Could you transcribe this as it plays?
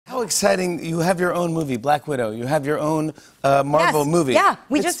How exciting. You have your own movie, Black Widow. You have your own Marvel movie. Yeah,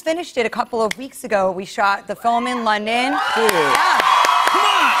 we just finished it a couple of weeks ago. We shot the film in London. Dude. Yeah. Come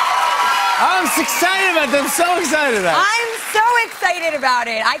on! I'm excited about that. I'm so excited about it. I'm so excited about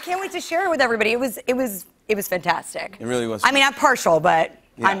it. I can't wait to share it with everybody. It was fantastic. It really was. I mean, I'm partial, but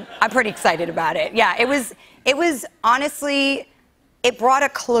yeah. I'm pretty excited about it. Yeah, it was honestly, it brought a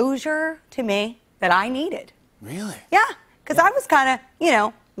closure to me that I needed. Really? Yeah, because I was kind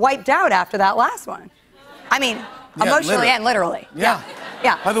of, wiped out after that last one. I mean, emotionally and literally. Yeah.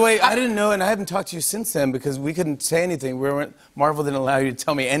 Yeah. By the way, I didn't know, and I haven't talked to you since then because we couldn't say anything. Marvel didn't allow you to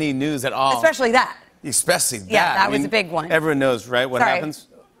tell me any news at all. Especially that. Especially that. Yeah, that was a big one. Everyone knows, right, what happens?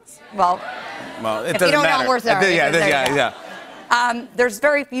 Well, it if doesn't you don't matter. know, we're sorry. Yeah. There's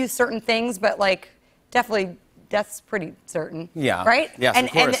very few certain things, but definitely death's pretty certain. Yeah. Right? Yes,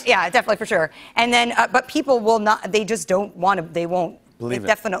 of course. And yeah, definitely for sure. And then, but people will not. They just don't want to. They won't. Believe it.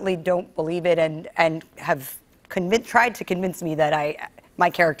 Definitely don't believe it, and have tried to convince me that my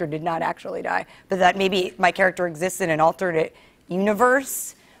character did not actually die, but that maybe my character exists in an alternate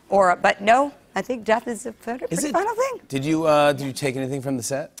universe, but no, I think death is a pretty final thing. Did you take anything from the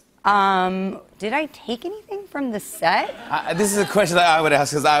set? Did I take anything from the set? This is a question that I would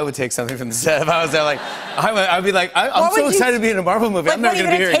ask because I would take something from the set if I was there. I'd be like, I'm so excited to be in a Marvel movie. I'm never going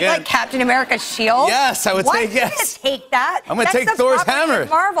to be here again. Like Captain America's shield? Yes, I would take. Yes. You're going to take that? I'm going to take Thor's hammer.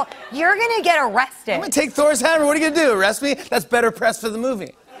 Marvel. You're going to get arrested. I'm going to take Thor's hammer. What are you going to do? Arrest me? That's better press for the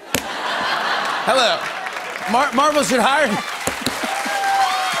movie. Hello. Marvel should hire me.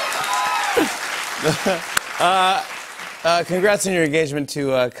 Congrats on your engagement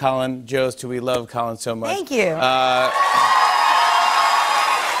to Colin Jost, who we love Colin so much. Thank you.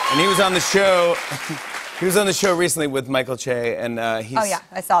 And he was on the show. He was on the show recently with Michael Che, and he's. Oh yeah,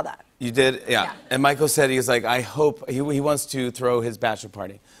 I saw that. You did, yeah. And Michael said he was like, I hope he wants to throw his bachelor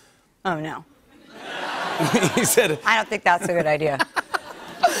party. Oh no. He said. I don't think that's a good idea.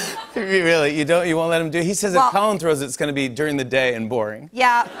 Really, you won't let him do it? He says if Colin throws it, it's going to be during the day and boring.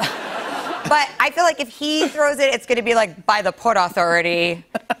 Yeah. But I feel like if he throws it, it's going to be by the Port Authority,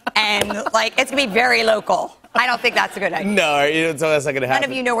 and it's going to be very local. I don't think that's a good idea. No, so that's not going to happen.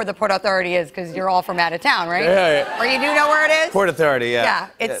 None of you know where the Port Authority is because you're all from out of town, right? Yeah. Or you do know where it is? Port Authority, yeah.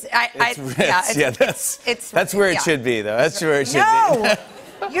 Yeah, that's where it should be, though. That's where it should be. No,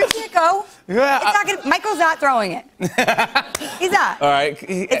 you can't go. Yeah, Michael's not throwing it. He's not. All right.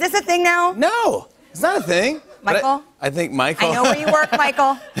 Is this a thing now? No, it's not a thing. Michael? I think Michael. I know where you work,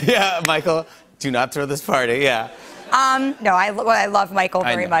 Michael. Yeah, Michael. Do not throw this party. Yeah. No, I love Michael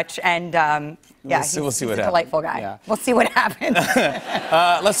very much, and yeah, we'll see what happens. He's a delightful guy. Yeah. We'll see what happens.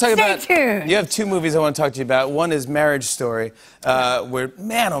 Let's talk about. Stay tuned. You have two movies I want to talk to you about. One is Marriage Story, where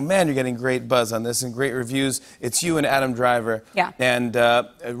man, oh man, you're getting great buzz on this and great reviews. It's you and Adam Driver. Yeah. And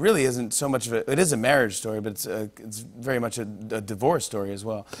it really isn't so much of a. It is a marriage story, but it's very much a divorce story as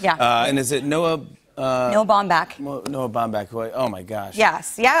well. Yeah. And is it Noah? Noah Baumbach. Noah Baumbach. Oh my gosh.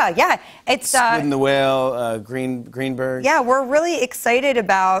 Yes. Yeah. It's Squid and the Whale. Greenberg. Yeah, we're really excited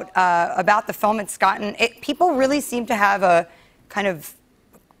about the film. It's gotten. People really seem to have a kind of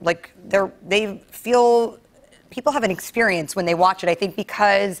people have an experience when they watch it. I think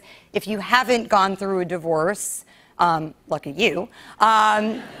because if you haven't gone through a divorce. Lucky you,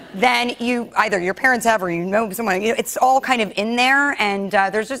 then either your parents have or you know someone, it's all kind of in there. And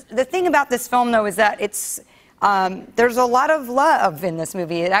there's just, the thing about this film, though, is that there's a lot of love in this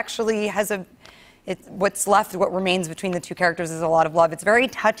movie. It actually has what remains between the two characters is a lot of love. It's very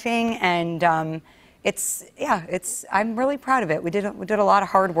touching, and I'm really proud of it. We did a lot of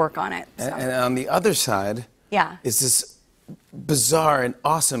hard work on it. So. And on the other side, is this bizarre and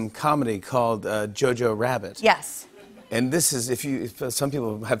awesome comedy called Jojo Rabbit. Yes. And this is, if some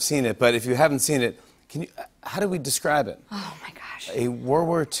people have seen it, but if you haven't seen it, how do we describe it? Oh my gosh. A World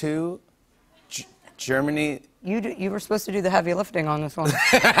War II, Germany. You were supposed to do the heavy lifting on this one.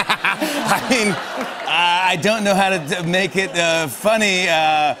 I mean, I don't know how to make it funny,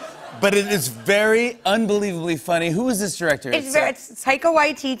 but it is very unbelievably funny. Who is this director? It's Taika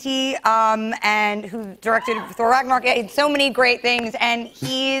Waititi, and who directed Thor Ragnarok. Yeah, so many great things, and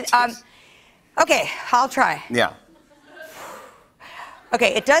he's okay. I'll try. Yeah.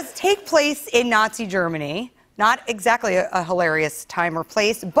 Okay, it does take place in Nazi Germany. Not exactly a hilarious time or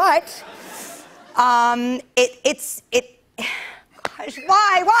place, but it's. Gosh,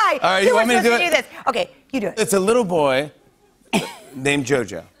 why? All right, you want me to do it? This. Okay, you do it. It's a little boy named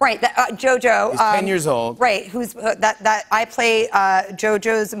Jojo. Right, Jojo. He's 10 years old. Right, who's that? I play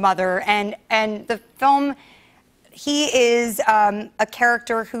Jojo's mother, and the film. He is a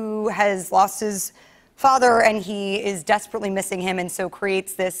character who has lost his father, and he is desperately missing him, and so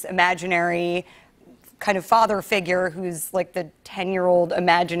creates this imaginary kind of father figure who's like the 10-year-old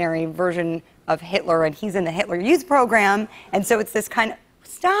imaginary version of Hitler, and he's in the Hitler Youth Program, and so it's this kind of...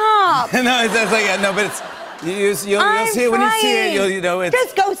 Stop! No, it's like, no, but it's... You'll see it when you see it. You know, it's...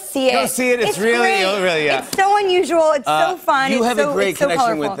 Just go see it. Go see it. It's really, really, yeah. It's so unusual. It's so fun. You have a great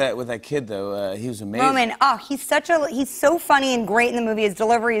connection so with that kid, though. He was amazing. Roman, he's so funny and great in the movie. His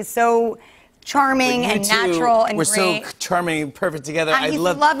delivery is so charming and natural and we're great. So charming and perfect together. He's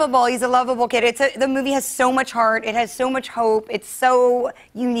lovable. He's a lovable kid. The movie has so much heart. It has so much hope. It's so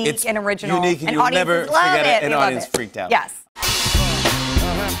unique and original. Unique, and you'll never forget it. An audience freaked out. Yes.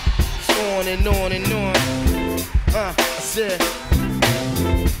 On and on and on. I said,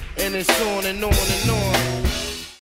 and it's on and on and on.